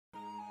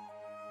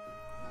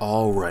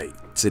Alright,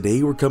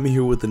 today we're coming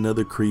here with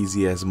another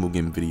crazy ass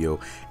Mugen video,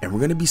 and we're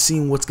gonna be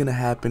seeing what's gonna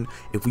happen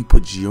if we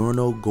put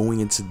Giorno going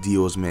into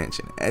Dio's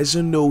mansion. As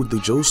you know, the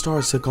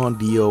Joestars took on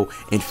Dio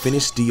and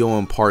finished Dio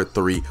in part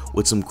 3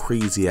 with some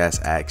crazy ass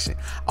action.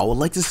 I would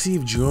like to see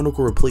if Giorno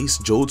could replace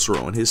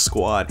Jotaro and his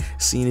squad,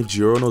 seeing if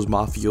Giorno's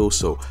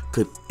Mafioso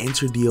could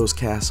enter Dio's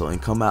castle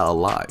and come out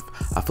alive.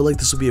 I feel like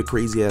this will be a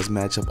crazy ass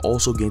matchup.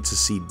 Also getting to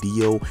see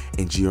Dio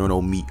and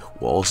Giorno meet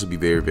will also be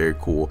very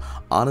cool.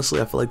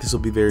 Honestly, I feel like this will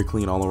be very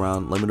clean all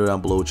around. Let me know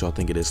down below what y'all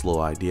think of this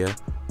little idea.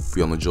 If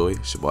y'all enjoy,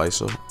 it's your boy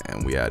Wasup,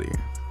 and we out of here.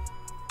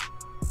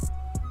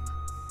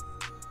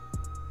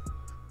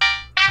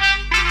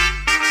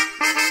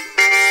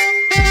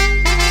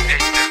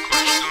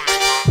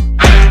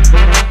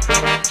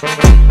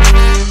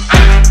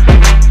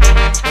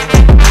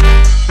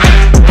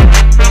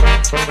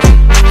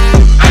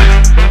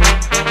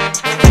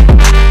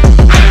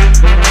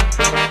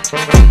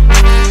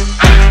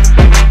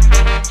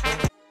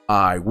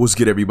 Alright, what's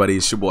good everybody,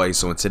 it's your boy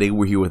Wasup, and today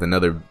we're here with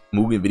another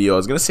Mugen video. I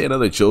was gonna say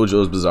another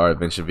JoJo's Bizarre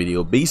Adventure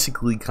video.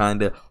 Basically,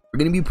 we're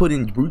gonna be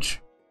putting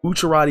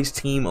Bucciarati's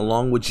team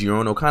along with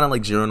Giorno, kind of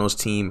like Giorno's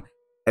team.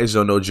 As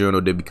y'all know,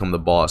 Giorno did become the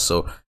boss,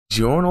 so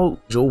Giorno,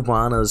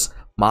 Giovanna's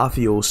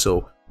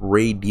Mafioso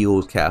raid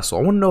Dio's castle.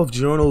 I want to know if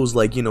Giorno's,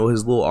 like, you know,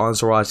 his little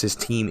entourage, his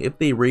team, if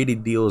they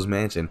raided Dio's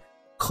mansion,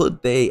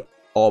 could they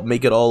all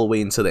make it all the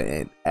way into the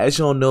end? As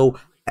y'all know,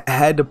 I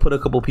had to put a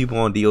couple people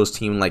on Dio's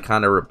team, like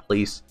kind of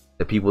replace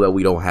the people that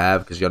we don't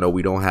have, because y'all know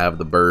we don't have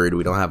the bird,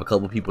 we don't have a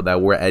couple people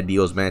that were at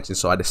Dio's mansion.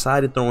 So I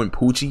decided to throw in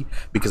Pucci,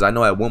 because I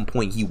know at one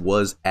point he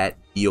was at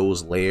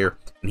Dio's lair,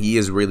 and he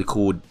is really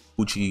cool with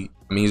Pucci.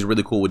 I mean, he's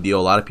really cool with Dio.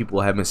 A lot of people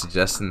have been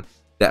suggesting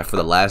that for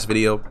the last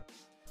video,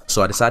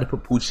 so I decided to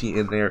put Pucci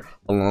in there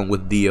along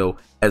with Dio,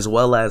 as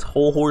well as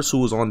Whole Horse, who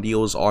was on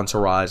Dio's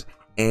entourage,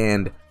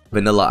 and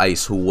Vanilla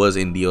Ice, who was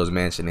in Dio's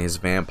mansion, his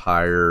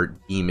vampire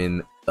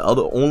demon, the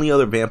only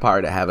other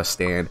vampire to have a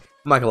stand.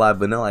 I'm not gonna lie,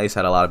 Vanilla Ice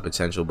had a lot of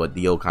potential, but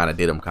Dio kind of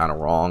did him kind of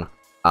wrong.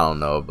 I don't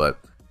know, but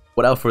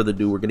without further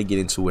ado, we're gonna get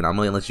into it. I'm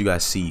gonna let you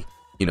guys see,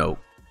 you know,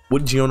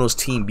 would Giorno's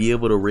team be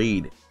able to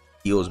raid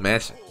Dio's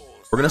mansion?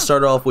 We're gonna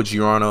start off with with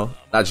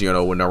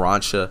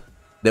Narancia.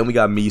 Then we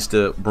got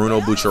Mista, Bruno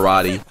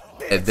Bucciarati,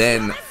 and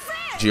then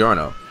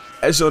Giorno.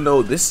 As you'll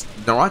know, this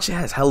Narancia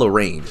has hella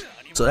range,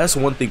 so that's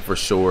one thing for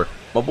sure.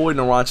 My boy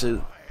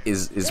Narancia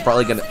is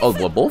probably gonna, oh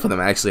well, both of them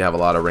actually have a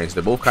lot of range.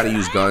 They both kind of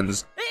use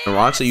guns.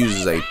 Narancia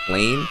uses a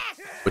plane,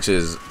 which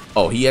is,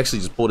 oh, he actually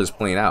just pulled his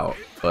plane out.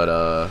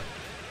 But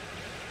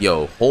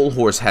yo, Whole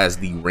Horse has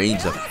the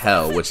range of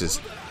hell, which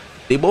is,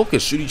 they both can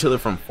shoot each other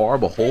from far,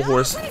 but Whole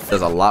Horse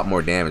does a lot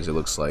more damage, it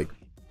looks like.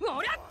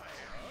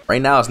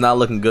 Right now it's not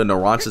looking good.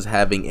 Narancia's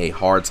having a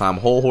hard time.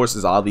 Whole Horse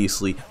is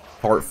obviously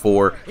part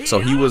 4, so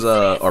he was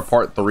or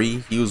part 3,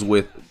 he was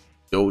with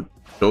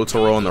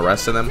Jotaro and the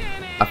rest of them.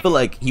 I feel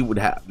like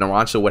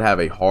Narancia would have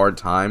a hard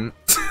time.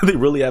 They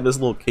really have this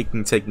little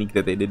kicking technique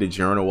that they did to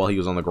Giorno while he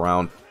was on the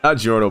ground. Not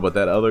Giorno, but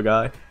that other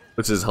guy,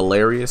 which is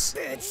hilarious.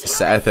 It's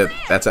sad that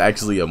that's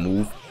actually a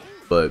move,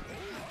 but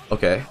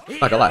okay.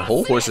 Not gonna lie,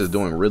 Whole Horse is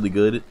doing really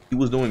good. He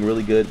was doing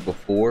really good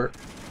before,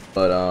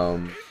 but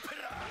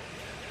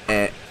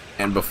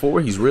and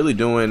before he's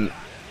doing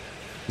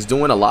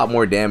a lot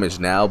more damage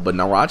now. But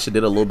Narancia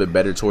did a little bit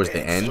better towards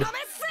the end.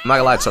 I'm not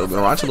gonna lie, so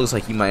Narancia looks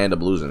like he might end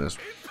up losing this.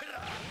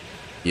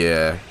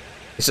 Yeah,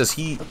 it's just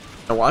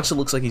Narancia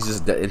looks like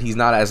he's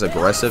not as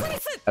aggressive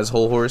as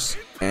Whole Horse,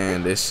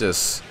 and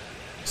it's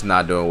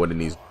not doing what it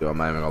needs to do. I'm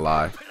not even gonna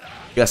lie.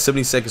 You got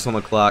 70 seconds on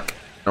the clock.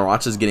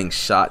 Narancia's getting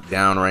shot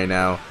down right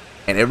now,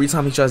 and every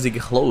time he tries to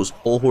get close,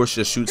 Whole Horse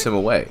just shoots him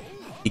away.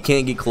 He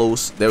can't get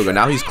close. There we go.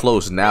 Now he's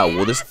close. Now,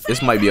 well,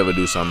 this might be able to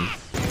do something.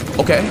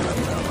 Okay.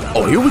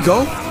 Oh, here we go.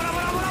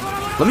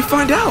 Let me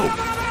find out.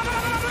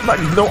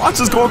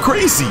 Narancia's going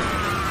crazy.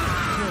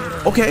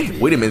 Okay,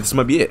 wait a minute. This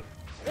might be it.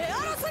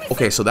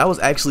 Okay, so that was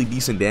actually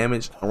decent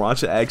damage.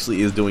 Narancia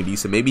actually is doing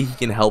decent. Maybe he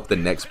can help the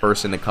next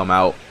person to come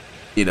out,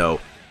 you know,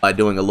 by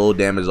doing a little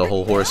damage to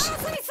Whole Horse.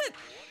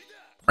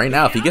 Right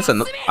now, if he gets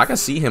I can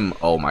see him.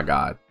 Oh my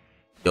god.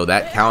 Yo,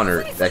 that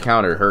counter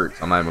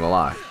hurts. I'm not even gonna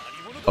lie.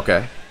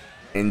 Okay.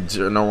 And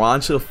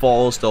Narancia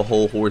falls to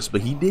Whole Horse,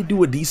 but he did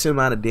do a decent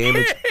amount of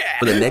damage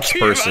for the next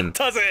person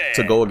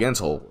to go against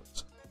Whole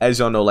Horse. As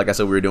y'all know, like I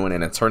said, we were doing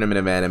in a tournament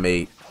of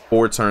anime,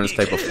 4 turns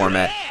type of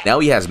format. Now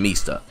he has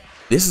Mista.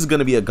 This is going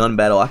to be a gun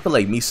battle. I feel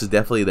like Mista's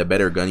definitely the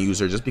better gun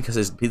user, just because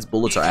his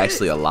bullets are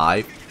actually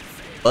alive.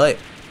 But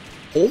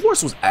Whole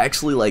Horse was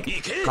actually like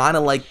kind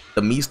of like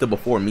the Mista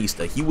before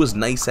Mista. He was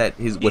nice at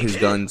with his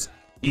guns.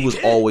 He was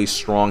always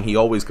strong. He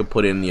always could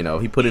put in, you know,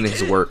 he put in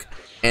his work.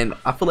 And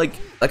I feel like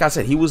I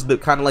said, he was the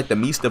kind of like the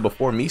Mista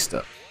before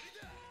Mista.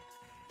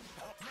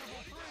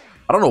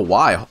 I don't know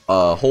why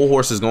Whole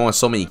Horse is going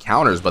so many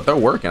counters, but they're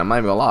working. I'm not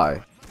even gonna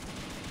lie.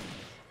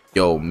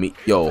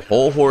 Yo,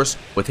 Whole Horse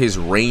with his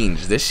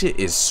range, this shit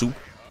is super.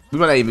 We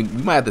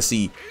might have to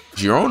see.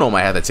 Giorno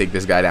might have to take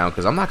this guy down,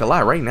 because I'm not gonna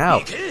lie, right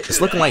now it's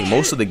looking like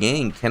most of the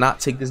game cannot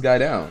take this guy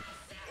down.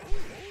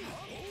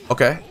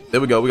 Okay,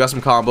 there we go. We got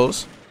some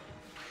combos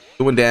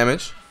doing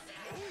damage.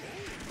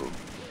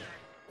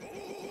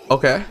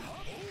 Okay.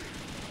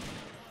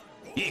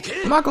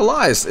 I'm not gonna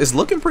lie, it's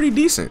looking pretty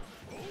decent.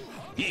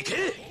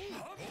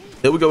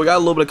 Here we go. We got a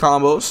little bit of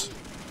combos.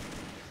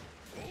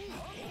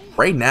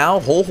 Right now,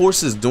 Whole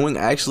Horse is doing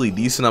actually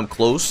decent up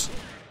close,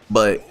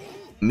 but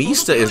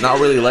Mista is not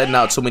really letting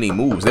out too many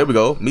moves. There we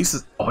go.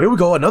 Mista's. Oh, here we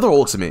go. Another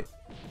ultimate.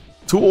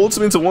 2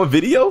 ultimates in 1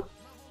 video.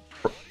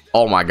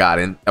 Oh my god!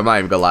 And I'm not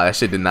even gonna lie, that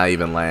shit did not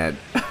even land.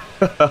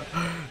 That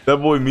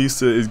boy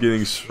Mista is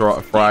getting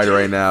fried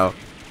right now.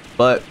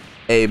 But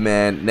hey,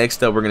 man.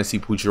 Next up, we're gonna see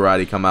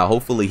Pucciarati come out.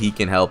 Hopefully, he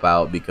can help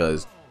out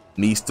because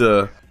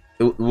Mista.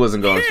 It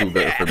wasn't going too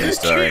good for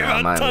Mista right now.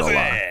 I'm not even gonna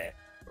lie.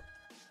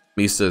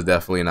 Mista is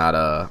definitely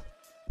not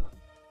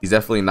he's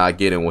definitely not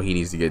getting what he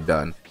needs to get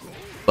done.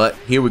 But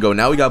here we go.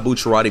 Now we got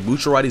Bucciarati.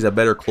 Bucciarati's a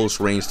better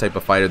close range type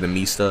of fighter than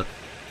Mista.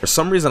 For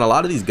some reason, a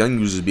lot of these gun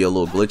users be a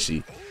little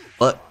glitchy,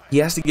 but he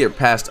has to get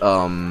past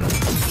oh,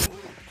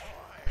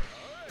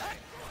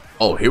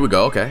 here we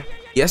go. Okay,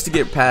 he has to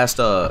get past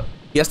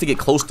he has to get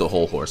close to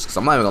Whole Horse, because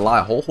I'm not even gonna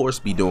lie, Whole Horse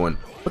be doing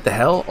what the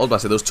hell. I was about to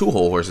say those 2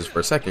 Whole Horses for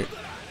a second.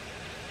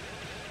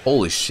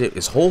 Holy shit,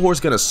 is Whole Horse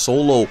gonna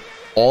solo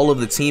all of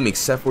the team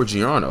except for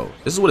Giorno?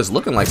 This is what it's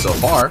looking like so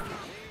far.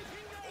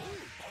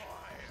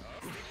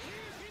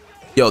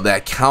 Yo,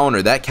 that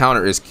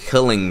counter is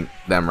killing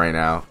them right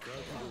now.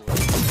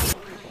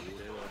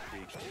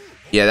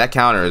 Yeah, that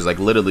counter is like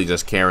literally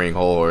just carrying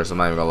Whole Horse. I'm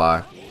not even gonna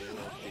lie.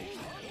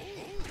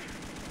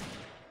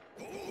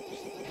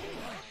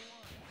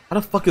 How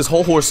the fuck is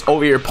Whole Horse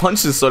over here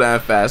punching so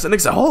damn fast? And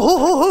it's like,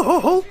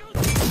 oh.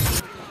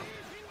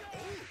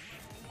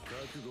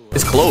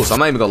 It's close. I'm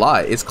not even gonna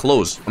lie. It's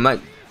close. I'm not.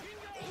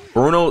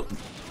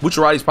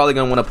 Bucciarati's probably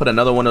gonna want to put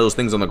another one of those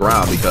things on the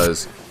ground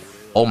because,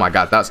 oh my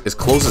god, it's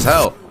close as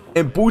hell.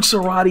 And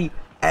Bucciarati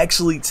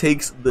actually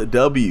takes the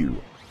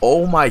W.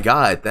 Oh my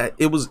god,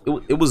 it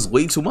was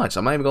way too much.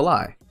 I'm not even gonna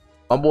lie,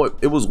 my boy.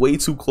 It was way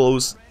too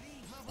close.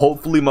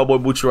 Hopefully, my boy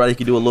Bucciarati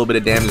can do a little bit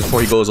of damage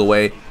before he goes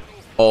away.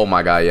 Oh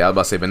my god, yeah, I was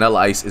about to say Vanilla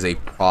Ice is a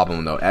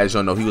problem though. As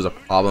y'all know, he was a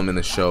problem in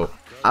the show.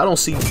 I don't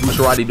see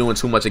Bucciarati doing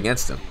too much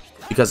against him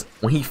because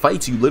when he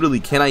fights, you literally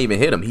cannot even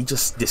hit him. He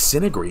just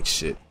disintegrates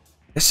shit.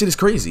 That shit is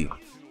crazy.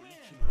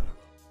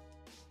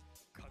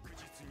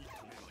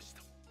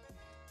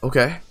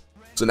 Okay.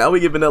 So now we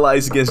get Vanilla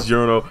Ice against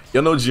Giorno.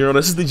 Y'all know Giorno.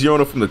 This is the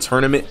Giorno from the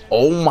tournament.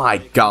 Oh my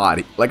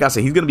god. Like I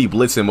said, he's going to be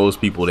blitzing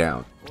most people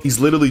down. He's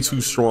literally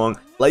too strong.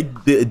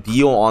 Like the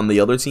Dio on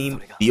the other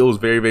team. Dio is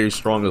very, very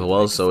strong as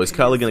well. So it's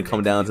kind of going to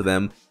come down to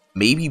them.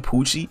 Maybe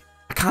Pucci.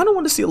 I kind of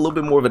want to see a little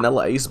bit more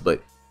Vanilla Ice.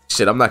 But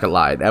shit, I'm not going to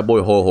lie. That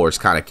boy Whole Horse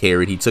kind of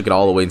carried. He took it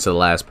all the way into the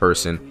last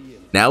person.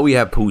 Now we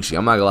have Pucci.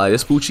 I'm not going to lie.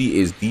 This Pucci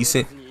is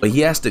decent. But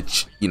he has to,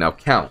 you know,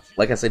 count.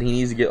 Like I said, he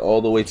needs to get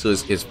all the way to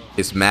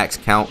his max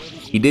count.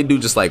 He did do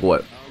just like,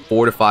 what,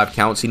 4 to 5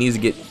 counts. He needs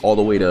to get all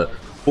the way to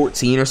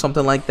 14 or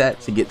something like that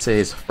to get to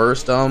his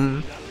first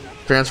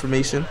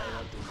transformation.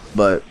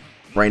 But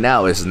right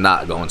now, it's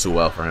not going too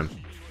well for him.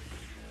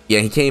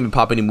 Yeah, he can't even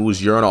pop any moves.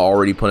 Giorno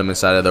already put him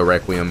inside of the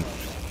Requiem.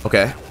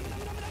 Okay.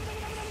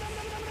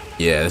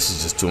 Yeah, this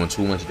is just doing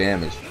too much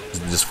damage.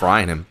 Just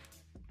frying him.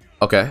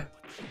 Okay.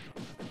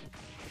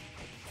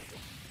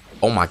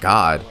 Oh my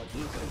god.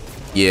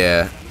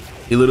 Yeah,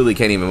 he literally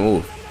can't even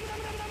move.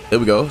 There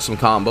we go, some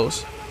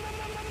combos.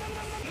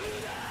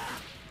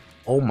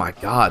 Oh my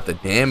god, the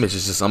damage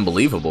is just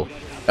unbelievable.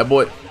 That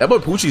boy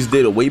Pucci's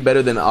did way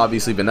better than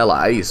obviously Vanilla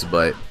Ice,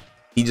 but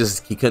he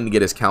couldn't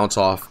get his counts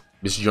off.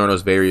 This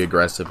Giorno's very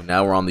aggressive.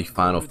 Now we're on the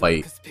final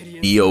fight,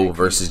 Dio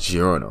versus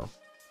Giorno.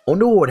 I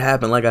wonder what would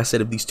happen, like I said,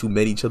 if these two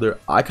met each other.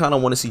 I kind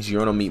of want to see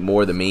Giorno meet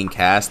more of the main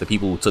cast, the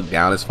people who took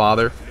down his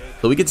father.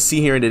 So we get to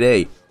see here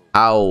today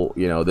how,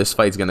 you know, this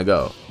fight's gonna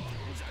go.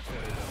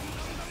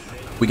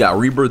 We got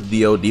Rebirth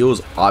Dio.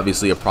 Dio's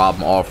obviously a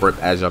problem off rip.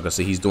 As y'all can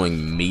see, he's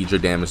doing major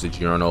damage to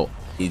Giorno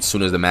as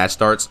soon as the match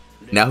starts.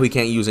 Now he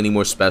can't use any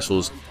more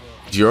specials.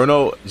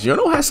 Giorno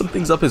has some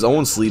things up his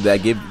own sleeve that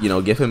give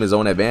him his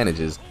own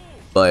advantages,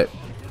 but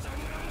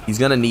he's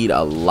gonna need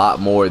a lot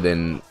more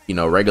than, you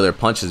know, regular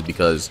punches,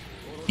 because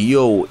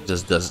Dio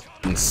just does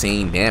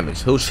insane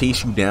damage. He'll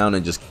chase you down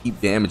and just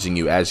keep damaging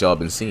you, as y'all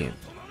been seeing.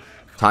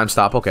 Time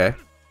stop. Okay.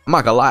 I'm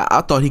not gonna lie,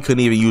 I thought he couldn't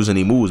even use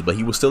any moves, but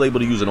he was still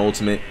able to use an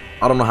ultimate.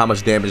 I don't know how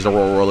much damage the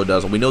Roll Roller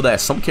does. We know that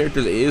some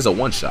characters it is a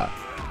one-shot,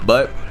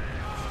 but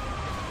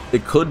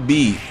it could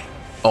be.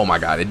 Oh my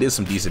god, it did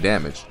some decent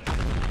damage.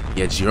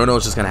 Yeah,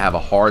 Giorno's just gonna have a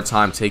hard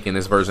time taking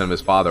this version of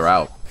his father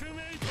out.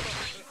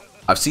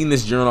 I've seen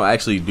this Giorno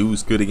actually do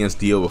good against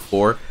Dio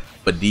before,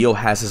 but Dio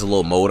has his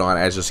little mode on,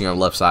 as you'll see on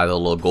the left side, the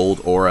little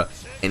gold aura,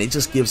 and it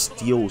just gives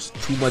Dio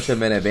too much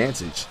of an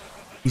advantage.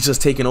 He's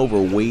just taking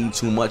over way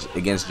too much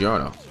against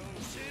Giorno.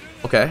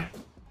 Okay.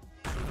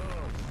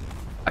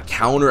 A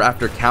counter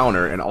after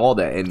counter and all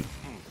that. And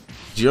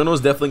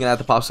Giorno's definitely going to have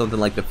to pop something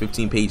like the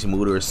 15-page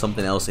mood or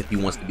something else if he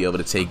wants to be able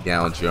to take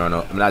down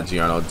Giorno. I'm not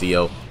Giorno,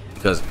 Dio.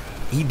 Because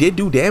he did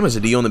do damage to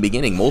Dio in the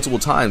beginning multiple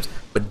times.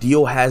 But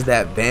Dio has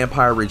that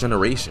vampire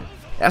regeneration.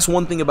 That's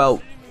one thing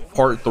about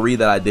part 3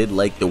 that I did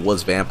like. There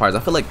was vampires. I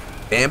feel like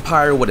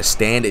vampire with a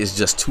stand is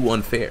just too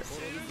unfair.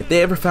 If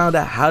they ever found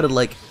out how to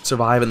like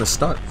survive in the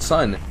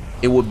sun,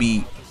 it would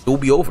be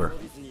over.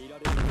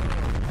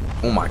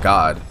 Oh my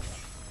god.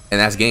 And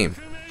that's game.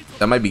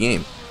 That might be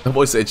game. The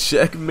boy said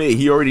checkmate.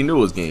 He already knew it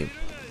was game.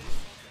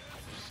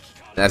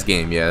 That's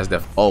game. Yeah, that's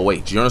definitely. Oh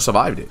wait, Giorno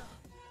survived it.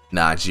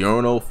 Nah,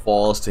 Giorno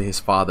falls to his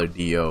father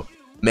Dio.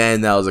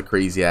 Man, that was a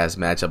crazy ass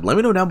matchup. Let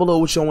me know down below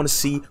what y'all want to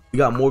see. We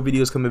got more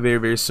videos coming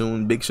very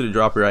soon. Make sure to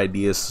drop your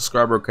ideas.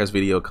 Subscribe request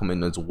video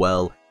coming as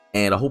well.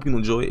 And I hope you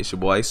enjoy it. It's your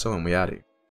boy ISO, and we out here.